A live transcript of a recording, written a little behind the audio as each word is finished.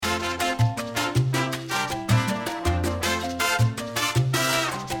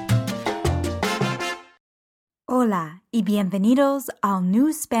Hola y bienvenidos al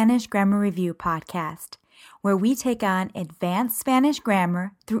new Spanish Grammar Review podcast, where we take on advanced Spanish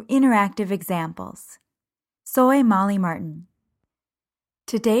grammar through interactive examples. Soy Molly Martin.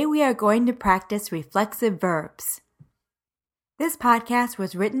 Today we are going to practice reflexive verbs. This podcast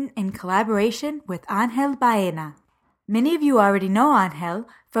was written in collaboration with Angel Baena. Many of you already know Angel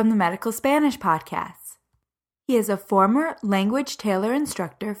from the Medical Spanish podcasts. He is a former language tailor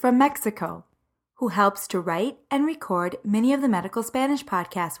instructor from Mexico who helps to write and record many of the Medical Spanish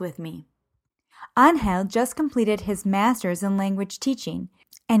podcasts with me. Angel just completed his master's in language teaching,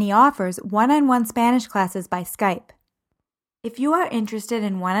 and he offers one-on-one Spanish classes by Skype. If you are interested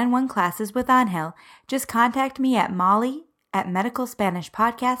in one-on-one classes with Angel, just contact me at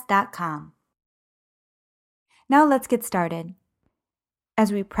molly@medicalspanishpodcast.com. Now let's get started.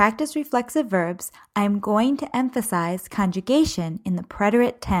 As we practice reflexive verbs, I am going to emphasize conjugation in the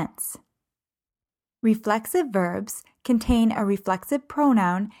preterite tense. Reflexive verbs contain a reflexive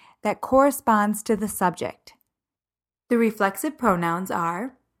pronoun that corresponds to the subject. The reflexive pronouns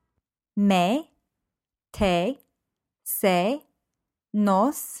are me, te, se,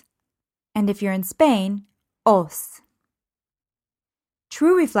 nos, and if you're in Spain, os.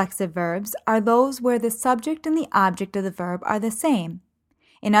 True reflexive verbs are those where the subject and the object of the verb are the same.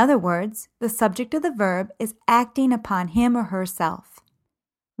 In other words, the subject of the verb is acting upon him or herself.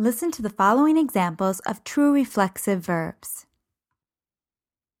 Listen to the following examples of true reflexive verbs.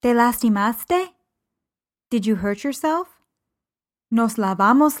 ¿Te lastimaste? Did you hurt yourself? Nos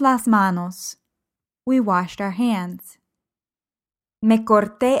lavamos las manos. We washed our hands. Me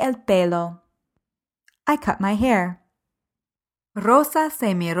corté el pelo. I cut my hair. Rosa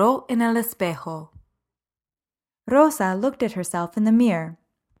se miró en el espejo. Rosa looked at herself in the mirror.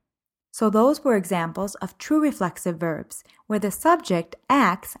 So those were examples of true reflexive verbs, where the subject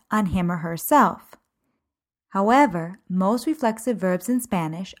acts on him or herself. However, most reflexive verbs in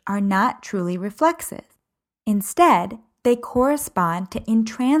Spanish are not truly reflexive. Instead, they correspond to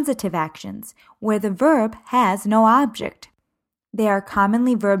intransitive actions, where the verb has no object. They are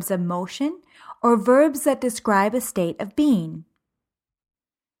commonly verbs of motion or verbs that describe a state of being.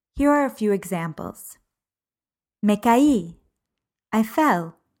 Here are a few examples. Me caí. I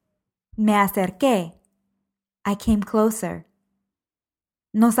fell. Me acerqué. I came closer.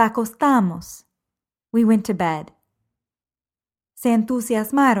 Nos acostamos. We went to bed. Se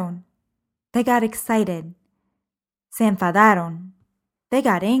entusiasmaron. They got excited. Se enfadaron. They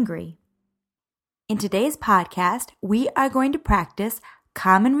got angry. In today's podcast, we are going to practice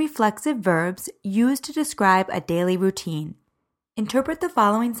common reflexive verbs used to describe a daily routine. Interpret the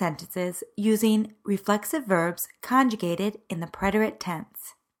following sentences using reflexive verbs conjugated in the preterite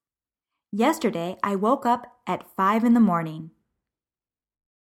tense. Yesterday, I woke up at 5 in the morning.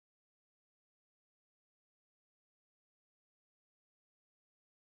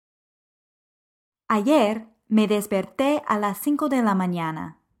 Ayer me desperté a las 5 de la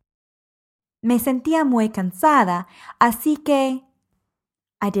mañana. Me sentía muy cansada, así que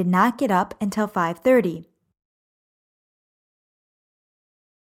I did not get up until 5:30.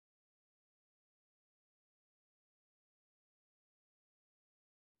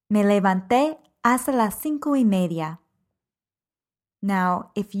 Me levanté hasta las 5:30.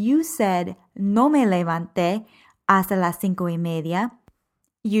 Now, if you said no me levanté hasta las 5:30,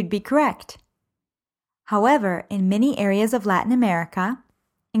 you'd be correct. However, in many areas of Latin America,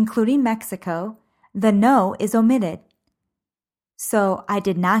 including Mexico, the no is omitted. So, I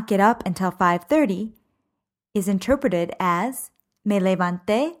did not get up until 5:30 is interpreted as me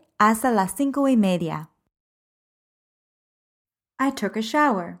levanté hasta las 5:30. I took a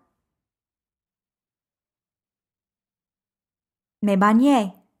shower. Me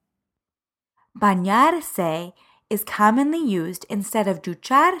bañé. Bañarse is commonly used instead of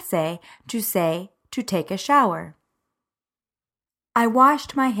ducharse to say to take a shower. I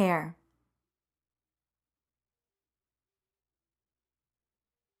washed my hair.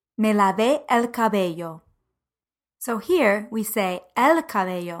 Me lavé el cabello. So here we say el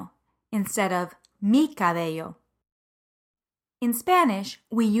cabello instead of mi cabello. In Spanish,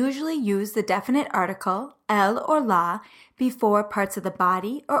 we usually use the definite article, el or la, before parts of the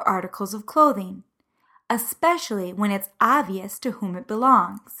body or articles of clothing, especially when it's obvious to whom it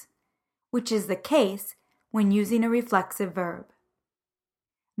belongs, which is the case when using a reflexive verb.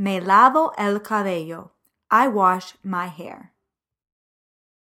 Me lavo el cabello. I wash my hair.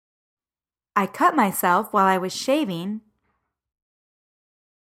 I cut myself while I was shaving.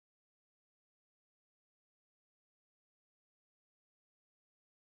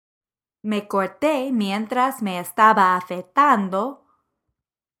 Me corté mientras me estaba afeitando.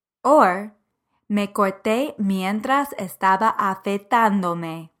 Or, Me corté mientras estaba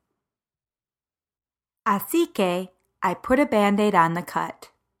afeitándome. Así que I put a Band-Aid on the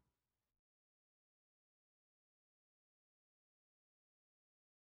cut.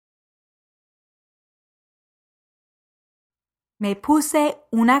 Me puse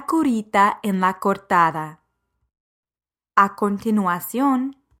una curita en la cortada. A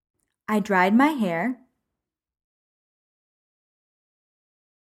continuación, I dried my hair.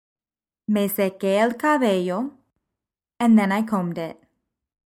 Me sequé el cabello, and then I combed it.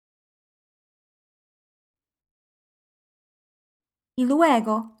 Y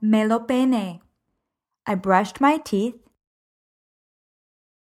luego me lo peiné. I brushed my teeth.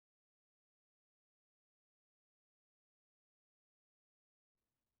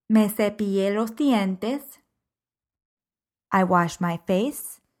 Me cepillé los dientes. I washed my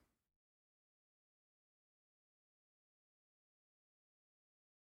face.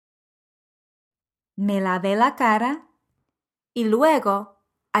 Me lavé la cara. Y luego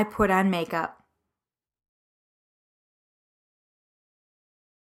I put on makeup.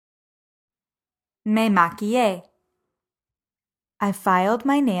 Me maquillé. I filed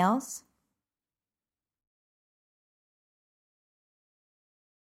my nails.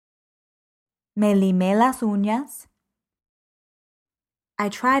 Me limé las uñas. I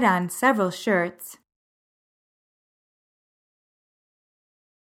tried on several shirts.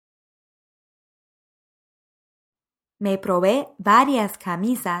 Me probé varias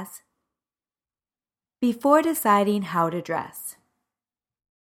camisas before deciding how to dress.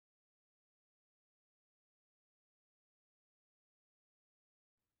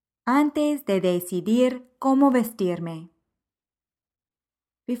 Antes de decidir cómo vestirme.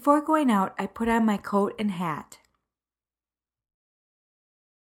 Before going out, I put on my coat and hat.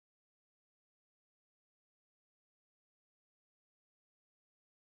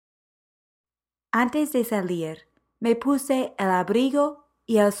 Antes de salir, me puse el abrigo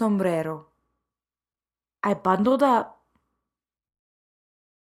y el sombrero. I bundled up.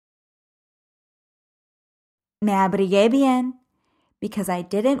 Me abrigué bien because I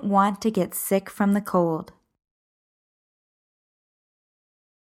didn't want to get sick from the cold.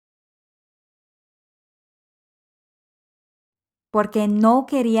 Porque no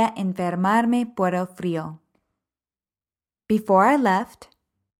quería enfermarme por el frío. Before I left,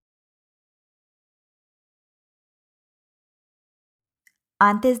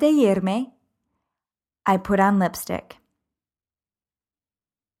 antes de irme, I put on lipstick.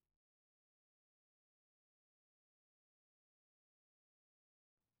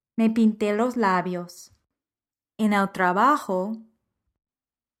 Me pinté los labios. En el trabajo,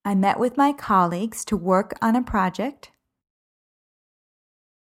 I met with my colleagues to work on a project.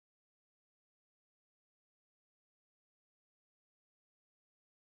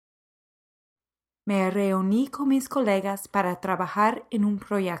 Me reuní con mis colegas para trabajar en un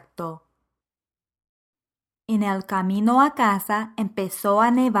proyecto. En el camino a casa empezó a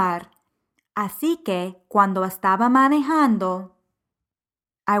nevar, así que cuando estaba manejando,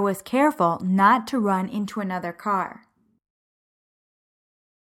 I was careful not to run into another car.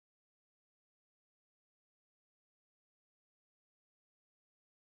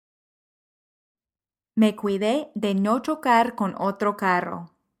 Me cuidé de no chocar con otro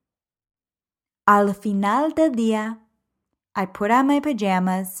carro. Al final del día, I put on my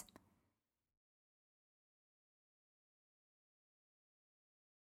pajamas.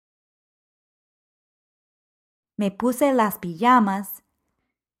 Me puse las pijamas,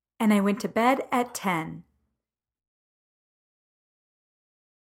 and I went to bed at 10.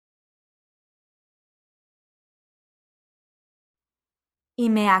 Y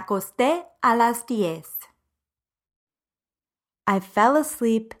me acosté a las 10. I fell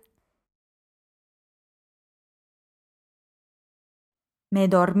asleep. Me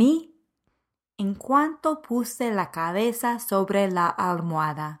dormí en cuanto puse la cabeza sobre la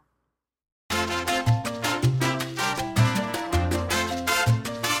almohada.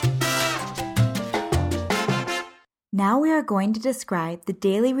 Now we are going to describe the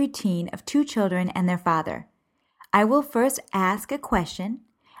daily routine of two children and their father. I will first ask a question,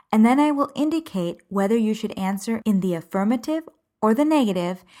 and then I will indicate whether you should answer in the affirmative or the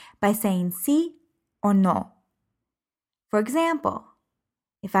negative by saying sí or no. For example,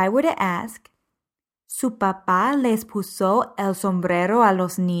 if I were to ask, ¿Su papá les puso el sombrero a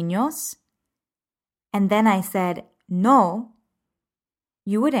los niños? And then I said no,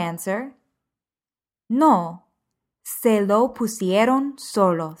 you would answer, no, se lo pusieron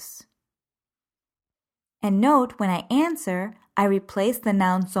solos. And note, when I answer, I replace the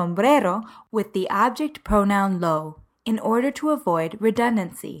noun sombrero with the object pronoun lo in order to avoid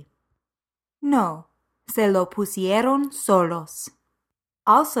redundancy. No, se lo pusieron solos.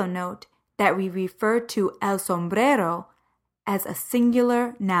 Also note that we refer to el sombrero as a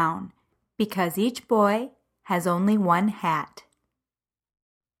singular noun because each boy has only one hat.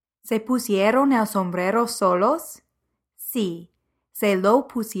 ¿Se pusieron el sombrero solos? Sí, se lo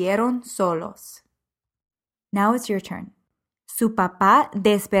pusieron solos. Now it's your turn. ¿Su papá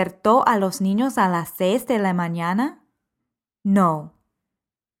despertó a los niños a las 6 de la mañana? No.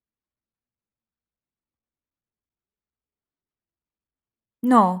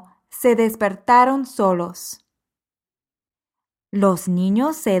 No, se despertaron solos. ¿Los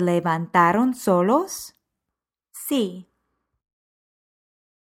niños se levantaron solos? Sí.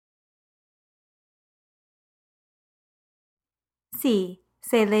 Sí,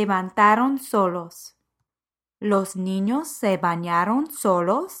 se levantaron solos. ¿Los niños se bañaron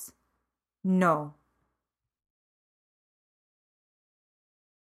solos? No.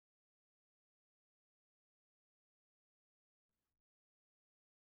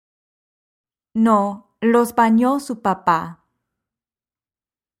 No, los bañó su papá.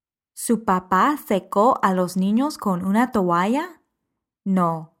 ¿Su papá secó a los niños con una toalla?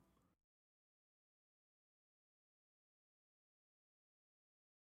 No.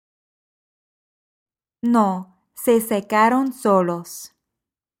 No, se secaron solos.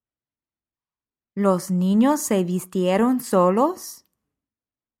 ¿Los niños se vistieron solos?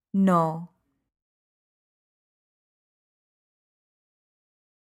 No.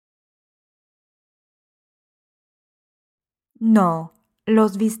 No,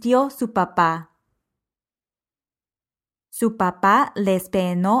 los vistió su papá. ¿Su papá les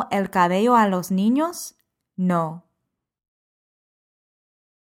peinó el cabello a los niños? No.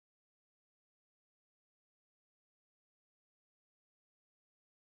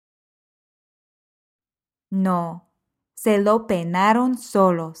 No, se lo peinaron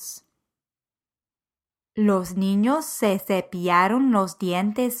solos. ¿Los niños se cepillaron los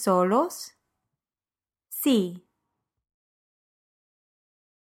dientes solos? Sí.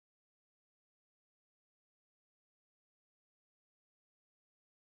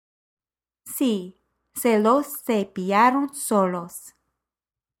 Sí, se los cepillaron solos.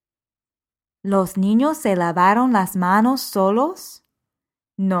 ¿Los niños se lavaron las manos solos?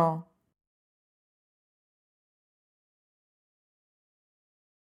 No.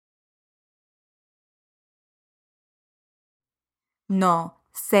 No,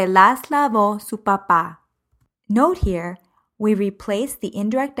 se las lavó su papá. Note here, we replace the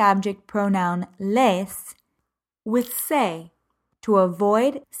indirect object pronoun les with se to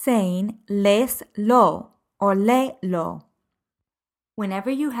avoid saying les lo or le lo.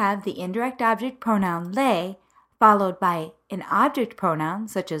 Whenever you have the indirect object pronoun le followed by an object pronoun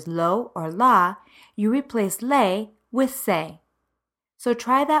such as lo or la, you replace le with se. So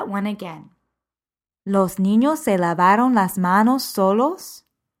try that one again. ¿Los niños se lavaron las manos solos?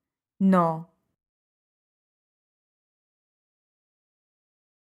 No.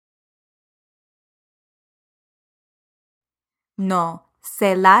 No,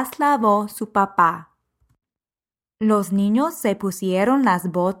 se las lavó su papá. ¿Los niños se pusieron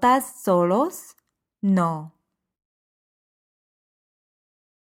las botas solos? No.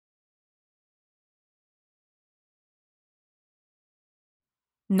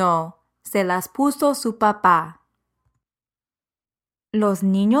 No, se las puso su papá. ¿Los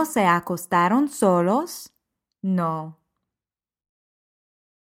niños se acostaron solos? No.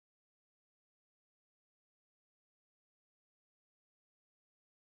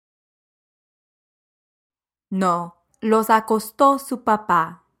 No, los acostó su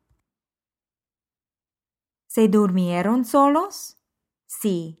papá. ¿Se durmieron solos?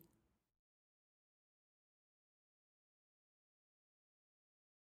 Sí.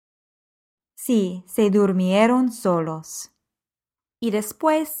 Sí, se durmieron solos. Y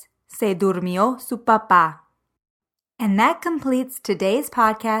después se durmió su papá. And that completes today's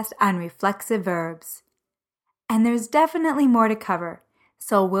podcast on reflexive verbs. And there's definitely more to cover,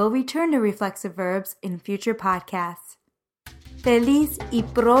 so we'll return to reflexive verbs in future podcasts. Feliz y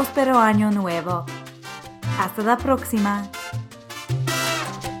próspero año nuevo. Hasta la próxima.